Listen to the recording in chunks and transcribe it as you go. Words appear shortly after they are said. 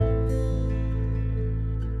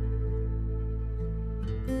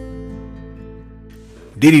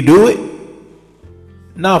Did he do it?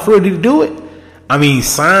 No, for real, did he do it? I mean,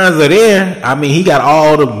 signs are there. I mean, he got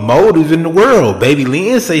all the motives in the world. Baby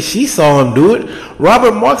Lynn say she saw him do it.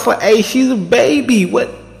 Robert Marks like, hey, she's a baby.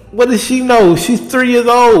 What does she know? She's 3 years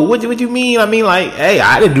old. What you mean? I mean, like, hey,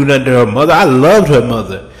 I didn't do nothing to her mother. I loved her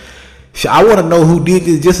mother. I want to know who did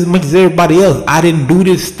this just as much as everybody else. I didn't do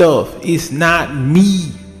this stuff. It's not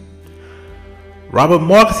me. Robert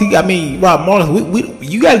Marcus, you got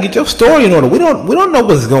to get your story in order. We don't know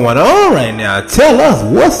what's going on right now. Tell us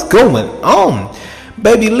what's going on.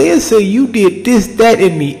 Baby Liz said you did this, that,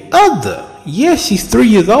 and the other. Yes, she's 3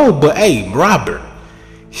 years old, but hey, Robert,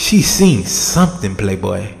 she's seen something,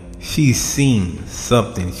 Playboy. She's seen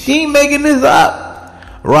something. She ain't making this up.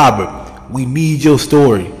 Robert, we need your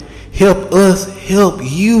story. Help us help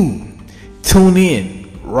you. Tune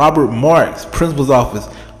in. Robert Marks, Principal's Office,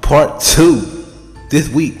 Part 2. This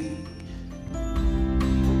week.